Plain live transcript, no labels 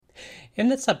In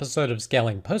this episode of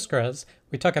Scaling Postgres,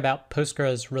 we talk about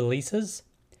Postgres releases,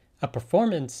 a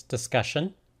performance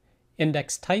discussion,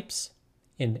 index types,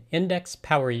 and index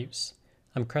power use.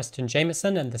 I'm Preston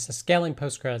Jameson, and this is Scaling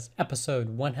Postgres, episode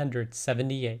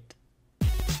 178.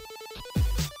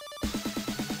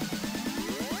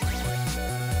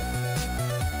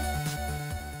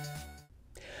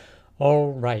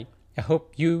 All right. I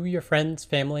hope you, your friends,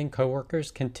 family, and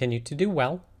coworkers continue to do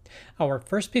well. Our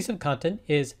first piece of content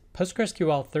is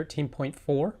PostgreSQL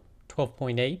 13.4,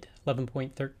 12.8,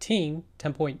 11.13,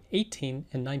 10.18,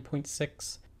 and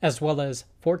 9.6, as well as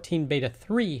 14 Beta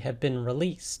 3 have been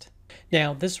released.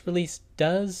 Now, this release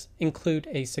does include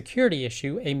a security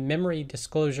issue, a memory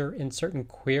disclosure in certain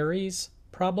queries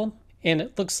problem, and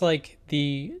it looks like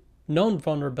the known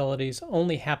vulnerabilities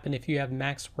only happen if you have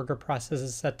max worker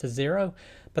processes set to 0,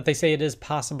 but they say it is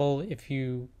possible if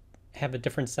you have a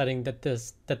different setting that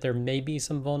there may be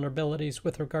some vulnerabilities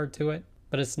with regard to it,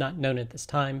 but it's not known at this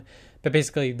time. But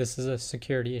basically, this is a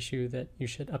security issue that you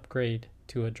should upgrade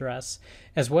to address,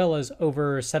 as well as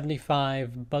over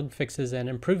 75 bug fixes and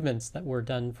improvements that were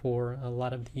done for a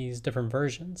lot of these different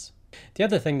versions. The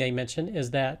other thing they mention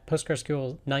is that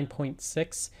PostgreSQL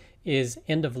 9.6 is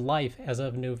end of life as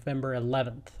of November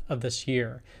 11th of this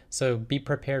year. So be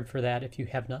prepared for that if you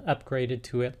have not upgraded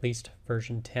to at least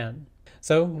version 10.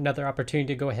 So another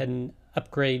opportunity to go ahead and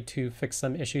upgrade to fix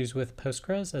some issues with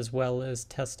Postgres, as well as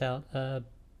test out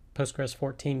Postgres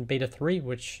 14 Beta 3,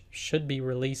 which should be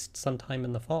released sometime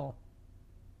in the fall.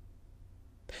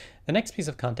 The next piece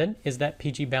of content is that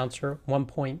PG Bouncer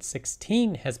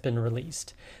 1.16 has been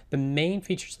released. The main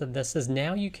features of this is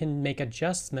now you can make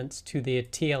adjustments to the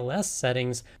TLS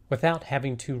settings without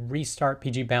having to restart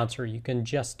PG Bouncer. You can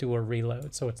just do a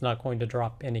reload, so it's not going to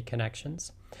drop any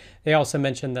connections. They also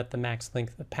mentioned that the max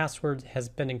length of password has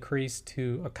been increased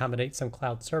to accommodate some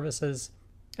cloud services,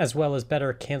 as well as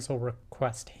better cancel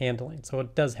request handling. So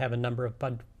it does have a number of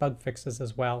bug fixes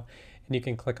as well, and you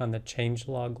can click on the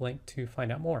changelog link to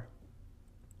find out more.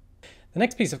 The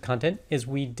next piece of content is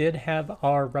we did have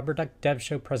our RubberDuck Dev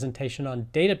Show presentation on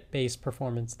database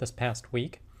performance this past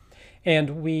week,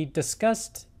 and we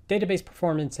discussed database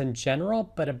performance in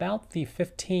general, but about the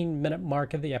 15-minute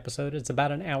mark of the episode, it's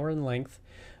about an hour in length,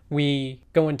 we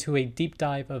go into a deep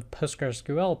dive of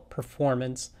PostgreSQL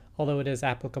performance, although it is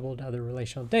applicable to other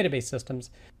relational database systems,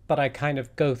 but I kind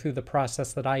of go through the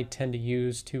process that I tend to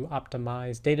use to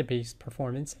optimize database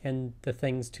performance and the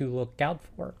things to look out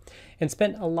for. And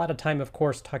spent a lot of time, of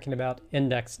course, talking about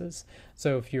indexes.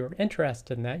 So if you're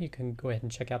interested in that, you can go ahead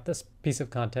and check out this piece of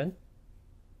content.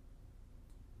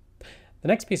 The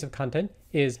next piece of content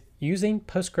is using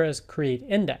Postgres Create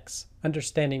Index,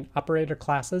 understanding operator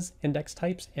classes, index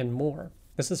types, and more.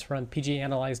 This is from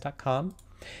pganalyze.com.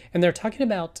 And they're talking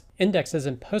about indexes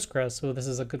in Postgres, so this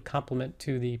is a good complement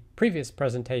to the previous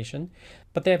presentation.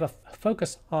 But they have a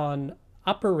focus on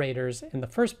operators in the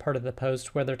first part of the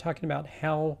post, where they're talking about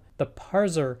how the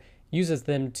parser uses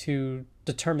them to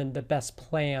determine the best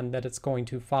plan that it's going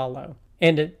to follow.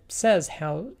 And it says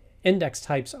how index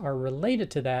types are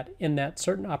related to that, in that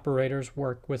certain operators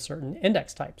work with certain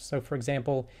index types. So for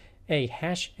example, a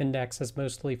hash index is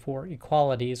mostly for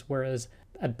equalities, whereas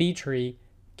a B tree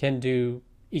can do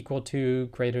equal to,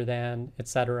 greater than,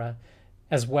 etc.,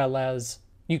 as well as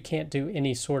you can't do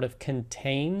any sort of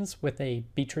contains with a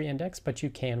B tree index, but you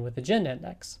can with a gen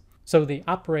index. So the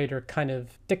operator kind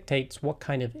of dictates what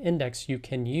kind of index you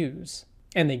can use,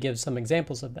 and they give some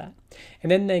examples of that. And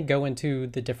then they go into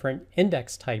the different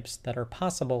index types that are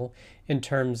possible in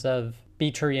terms of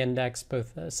B-tree index,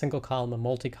 both a single column and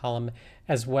multi-column,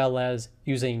 as well as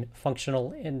using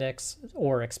functional index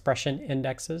or expression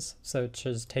indexes, such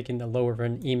as taking the lower of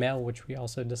an email, which we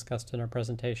also discussed in our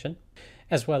presentation,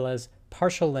 as well as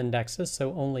partial indexes,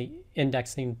 so only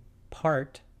indexing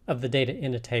part of the data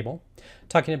in a table,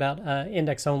 talking about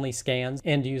index-only scans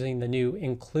and using the new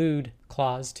include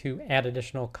clause to add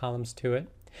additional columns to it,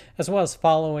 as well as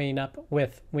following up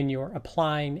with when you're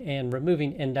applying and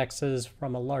removing indexes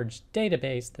from a large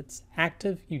database that's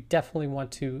active, you definitely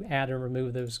want to add and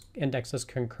remove those indexes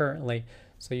concurrently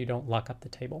so you don't lock up the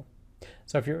table.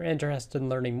 So if you're interested in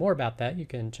learning more about that, you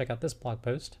can check out this blog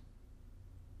post.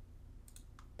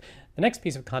 The next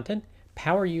piece of content,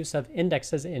 power use of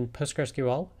indexes in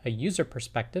PostgreSQL, a user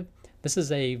perspective. This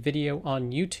is a video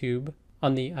on YouTube,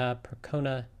 on the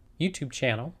Percona YouTube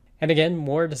channel. And again,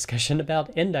 more discussion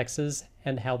about indexes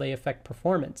and how they affect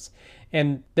performance.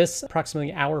 And this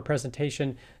approximately hour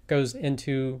presentation goes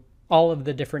into all of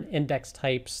the different index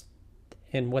types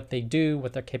and what they do,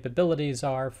 what their capabilities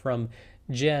are, from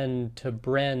gen to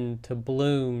Bren to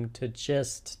Bloom to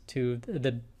gist to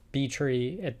the B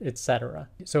tree, etc.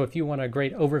 So if you want a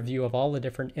great overview of all the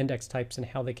different index types and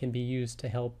how they can be used to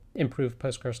help improve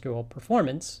PostgreSQL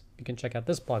performance, you can check out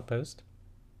this blog post.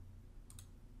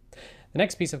 The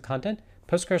next piece of content,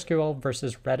 PostgreSQL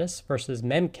versus Redis versus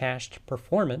memcached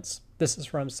performance. This is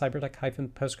from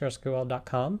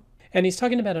cybertech-postgresql.com. And he's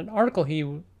talking about an article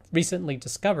he recently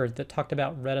discovered that talked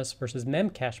about Redis versus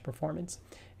memcached performance.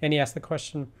 And he asked the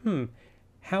question,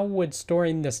 how would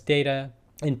storing this data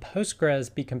in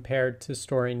Postgres be compared to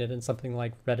storing it in something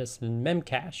like Redis and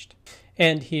memcached?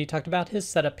 And he talked about his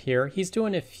setup here. He's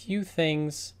doing a few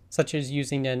things, such as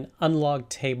using an unlogged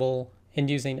table and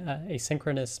using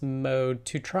asynchronous mode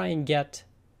to try and get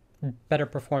better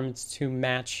performance to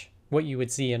match what you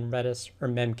would see in Redis or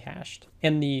memcached.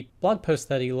 And the blog post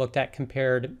that he looked at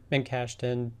compared memcached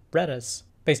and Redis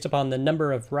based upon the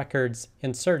number of records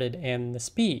inserted and the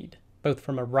speed, both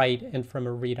from a write and from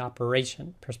a read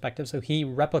operation perspective. So he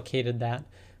replicated that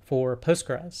for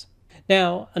Postgres.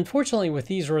 Now, unfortunately, with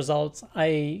these results,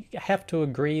 I have to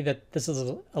agree that this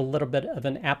is a little bit of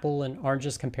an apple and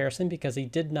oranges comparison because he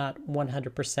did not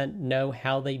 100% know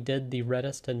how they did the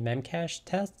Redis and memcached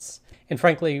tests. And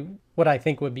frankly, what I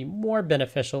think would be more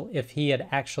beneficial if he had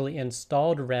actually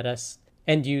installed Redis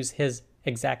and used his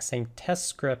exact same test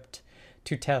script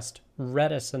to test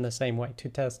Redis in the same way, to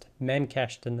test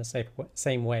memcached in the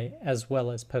same way, as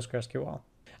well as PostgreSQL.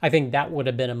 I think that would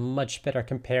have been a much better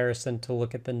comparison to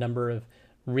look at the number of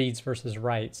reads versus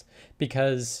writes,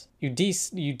 because you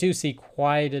do see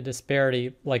quite a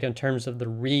disparity, like in terms of the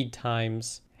read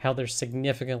times, how they're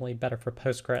significantly better for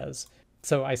Postgres.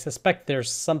 So I suspect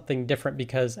there's something different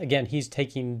because, again, he's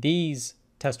taking these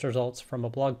test results from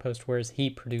a blog post, whereas he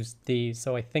produced these.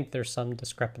 So I think there's some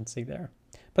discrepancy there.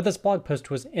 But this blog post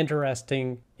was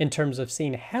interesting in terms of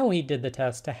seeing how he did the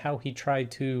test to how he tried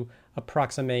to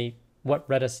approximate what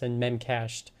Redis and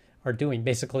memcached are doing,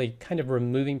 basically kind of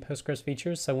removing Postgres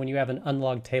features. So when you have an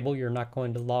unlogged table, you're not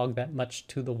going to log that much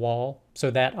to the wall.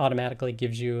 So that automatically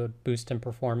gives you a boost in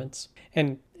performance.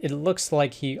 And it looks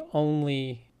like he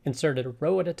only inserted a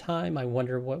row at a time. I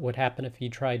wonder what would happen if he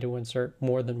tried to insert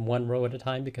more than one row at a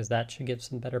time, because that should give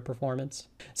some better performance.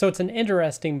 So it's an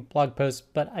interesting blog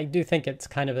post, but I do think it's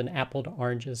kind of an apple to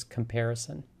oranges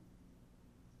comparison.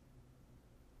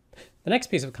 The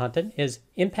next piece of content is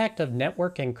Impact of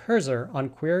Network and Cursor on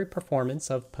Query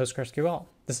Performance of PostgreSQL.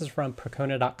 This is from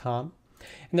Procona.com.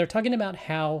 And they're talking about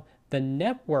how the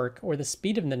network or the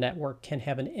speed of the network can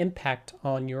have an impact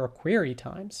on your query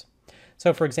times.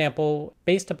 So for example,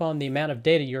 based upon the amount of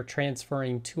data you're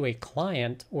transferring to a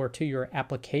client or to your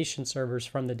application servers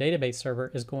from the database server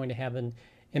is going to have an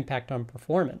impact on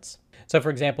performance. So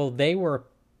for example, they were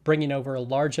bringing over a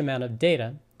large amount of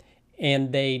data,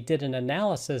 and they did an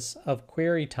analysis of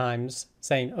query times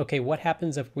saying, okay, what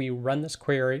happens if we run this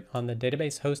query on the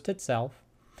database host itself?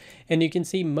 And you can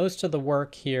see most of the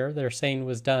work here they're saying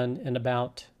was done in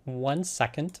about 1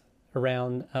 second,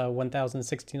 around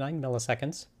 1069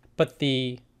 milliseconds. But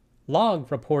the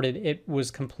log reported it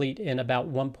was complete in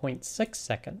about 1.6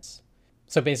 seconds.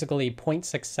 So basically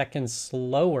 0.6 seconds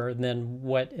slower than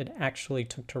what it actually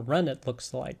took to run it,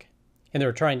 looks like. And they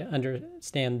were trying to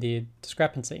understand the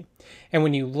discrepancy. And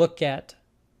when you look at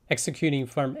executing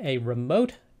from a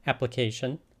remote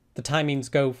application, the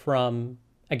timings go from,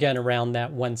 again, around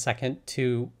that 1 second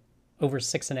to over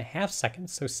 6.5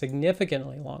 seconds, so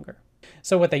significantly longer.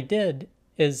 So what they did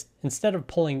is, instead of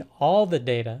pulling all the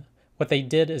data, what they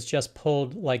did is just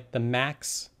pulled like the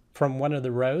max from one of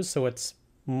the rows, so it's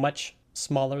much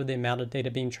smaller, the amount of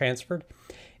data being transferred.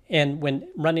 And when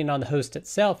running on the host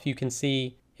itself, you can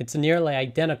see it's nearly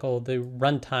identical, the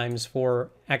run times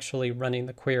for actually running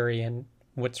the query and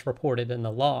what's reported in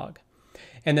the log.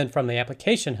 And then from the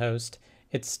application host,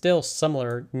 it's still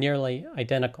similar, nearly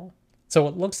identical. So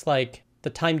it looks like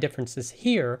the time differences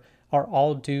here are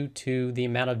all due to the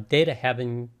amount of data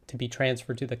having to be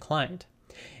transferred to the client.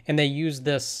 And they use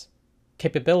this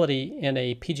capability in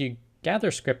a PG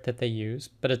gather script that they use,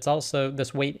 but it's also,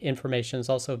 this wait information is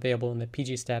also available in the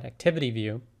pgstat activity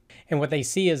view. And what they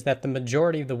see is that the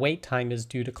majority of the wait time is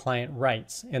due to client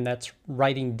writes, and that's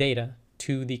writing data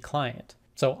to the client.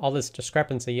 So all this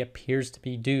discrepancy appears to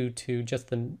be due to just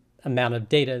the amount of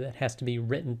data that has to be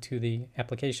written to the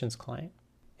application's client.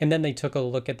 And then they took a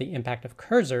look at the impact of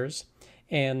cursors,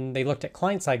 and they looked at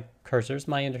client-side cursors.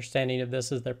 My understanding of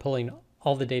this is they're pulling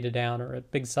all the data down, or a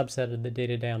big subset of the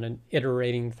data down, and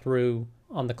iterating through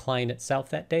on the client itself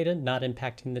that data, not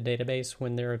impacting the database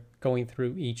when they're going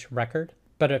through each record.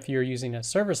 But if you're using a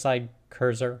server-side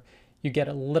cursor, you get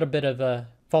a little bit of a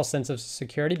false sense of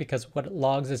security, because what it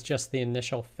logs is just the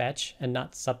initial fetch and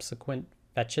not subsequent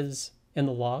fetches in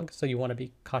the log. So you want to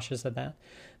be cautious of that.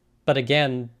 But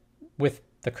again, with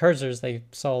the cursors, they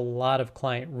saw a lot of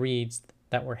client reads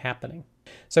that were happening.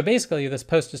 So basically, this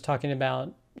post is talking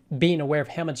about being aware of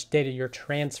how much data you're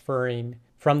transferring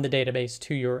from the database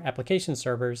to your application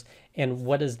servers, and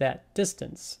what is that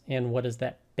distance, and what is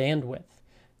that bandwidth.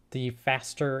 The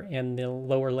faster and the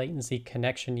lower latency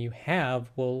connection you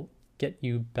have will get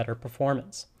you better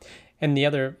performance. And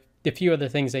the few other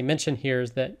things they mention here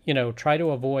is that, try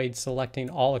to avoid selecting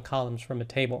all the columns from a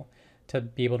table to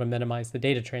be able to minimize the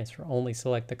data transfer. Only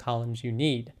select the columns you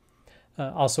need.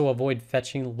 Also avoid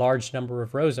fetching large number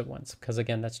of rows at once, because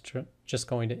again, that's just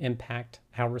going to impact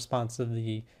how responsive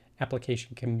the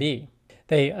application can be.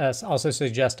 They also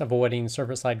suggest avoiding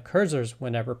server-side cursors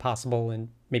whenever possible, and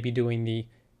maybe doing the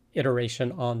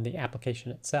iteration on the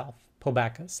application itself. Pull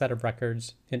back a set of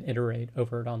records and iterate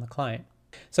over it on the client.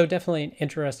 So definitely an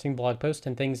interesting blog post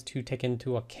and things to take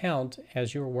into account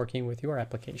as you're working with your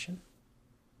application.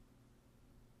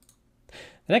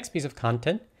 The next piece of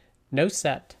content,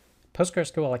 NoSet,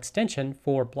 PostgreSQL extension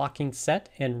for blocking set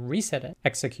and reset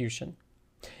execution.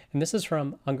 And this is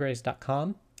from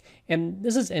ungres.com. And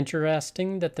this is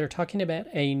interesting that they're talking about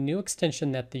a new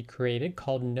extension that they created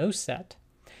called NoSet.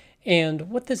 And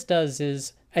what this does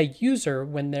is a user,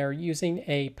 when they're using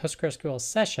a PostgreSQL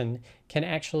session, can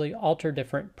actually alter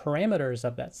different parameters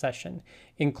of that session,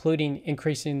 including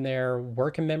increasing their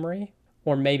work in memory,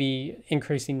 or maybe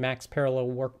increasing max parallel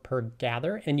work per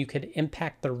gather, and you could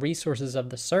impact the resources of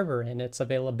the server and its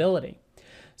availability.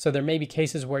 So there may be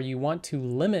cases where you want to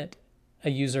limit a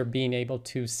user being able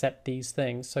to set these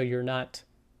things so you're not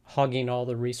hogging all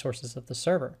the resources of the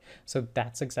server. So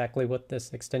that's exactly what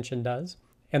this extension does.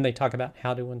 And they talk about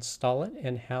how to install it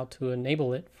and how to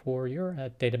enable it for your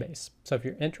database. So if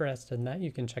you're interested in that, you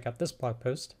can check out this blog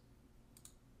post.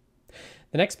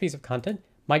 The next piece of content,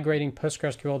 migrating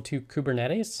PostgreSQL to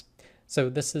Kubernetes. So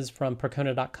this is from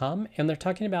Procona.com, and they're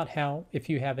talking about how if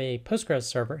you have a Postgres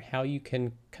server, how you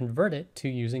can convert it to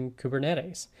using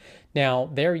Kubernetes. Now,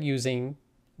 they're using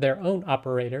their own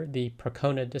operator, the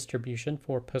Procona distribution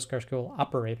for PostgreSQL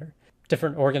operator.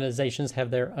 Different organizations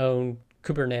have their own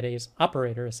Kubernetes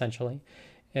operator, essentially,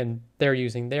 and they're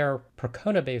using their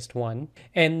Procona-based one.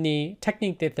 And the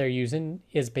technique that they're using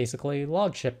is basically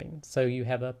log shipping. So you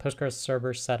have a Postgres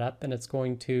server set up, and it's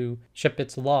going to ship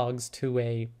its logs to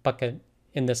a bucket,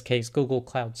 in this case, Google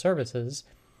Cloud Services.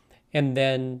 And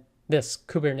then this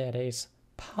Kubernetes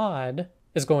pod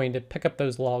is going to pick up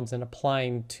those logs and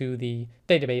applying to the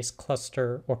database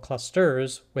cluster or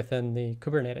clusters within the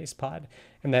Kubernetes pod.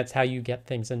 And that's how you get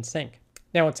things in sync.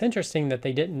 Now, it's interesting that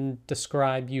they didn't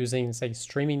describe using, say,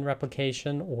 streaming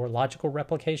replication or logical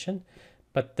replication,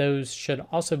 but those should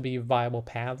also be viable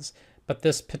paths. But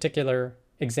this particular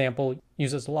example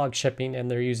uses log shipping,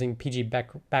 and they're using PG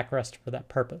backrest for that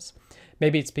purpose.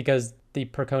 Maybe it's because the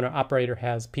Procona operator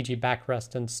has PG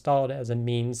backrest installed as a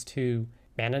means to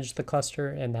manage the cluster,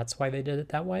 and that's why they did it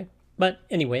that way. But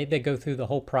anyway, they go through the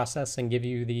whole process and give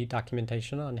you the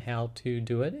documentation on how to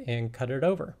do it and cut it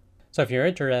over. So if you're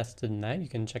interested in that, you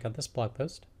can check out this blog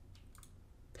post.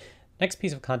 Next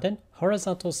piece of content,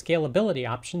 horizontal scalability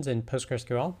options in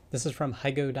PostgreSQL. This is from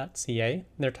hygo.ca.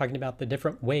 They're talking about the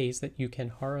different ways that you can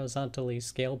horizontally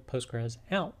scale Postgres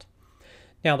out.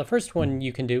 Now, the first one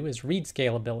you can do is read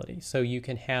scalability. So you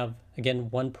can have, again,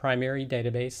 one primary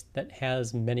database that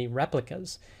has many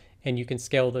replicas, and you can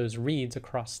scale those reads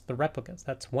across the replicas.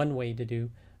 That's one way to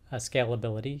do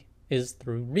scalability, is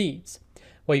through reads.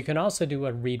 Well, you can also do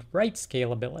a read-write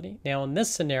scalability. Now, in this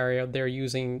scenario, they're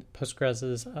using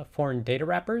Postgres's foreign data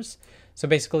wrappers. So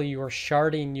basically, you're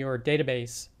sharding your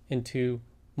database into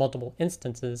multiple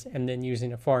instances and then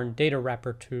using a foreign data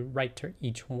wrapper to write to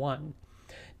each one.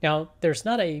 Now, there's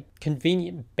not a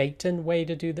convenient baked-in way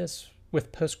to do this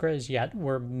with Postgres yet.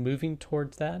 We're moving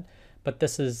towards that, but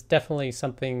this is definitely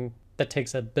something that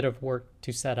takes a bit of work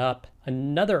to set up.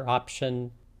 Another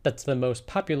option that's the most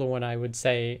popular one, I would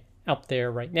say, out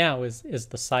there right now is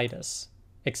the Citus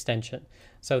extension.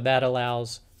 So that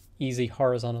allows easy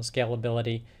horizontal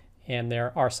scalability, and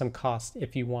there are some costs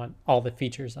if you want all the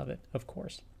features of it, of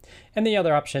course. And the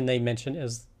other option they mention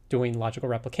is doing logical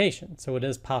replication. So it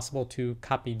is possible to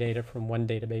copy data from one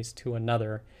database to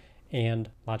another and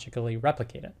logically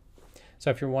replicate it. So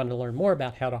if you want to learn more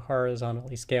about how to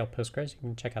horizontally scale Postgres, you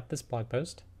can check out this blog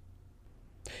post.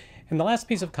 And the last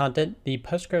piece of content, the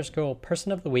PostgreSQL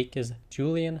Person of the Week, is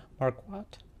Julian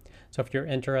Marquardt. So if you're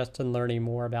interested in learning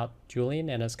more about Julian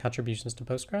and his contributions to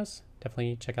Postgres,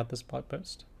 definitely check out this blog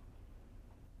post.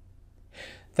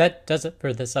 That does it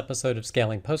for this episode of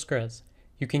Scaling Postgres.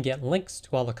 You can get links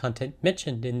to all the content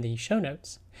mentioned in the show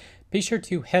notes. Be sure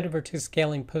to head over to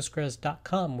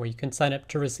scalingpostgres.com where you can sign up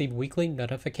to receive weekly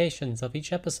notifications of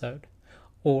each episode,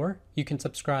 or you can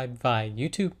subscribe via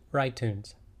YouTube or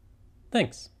iTunes.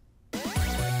 Thanks.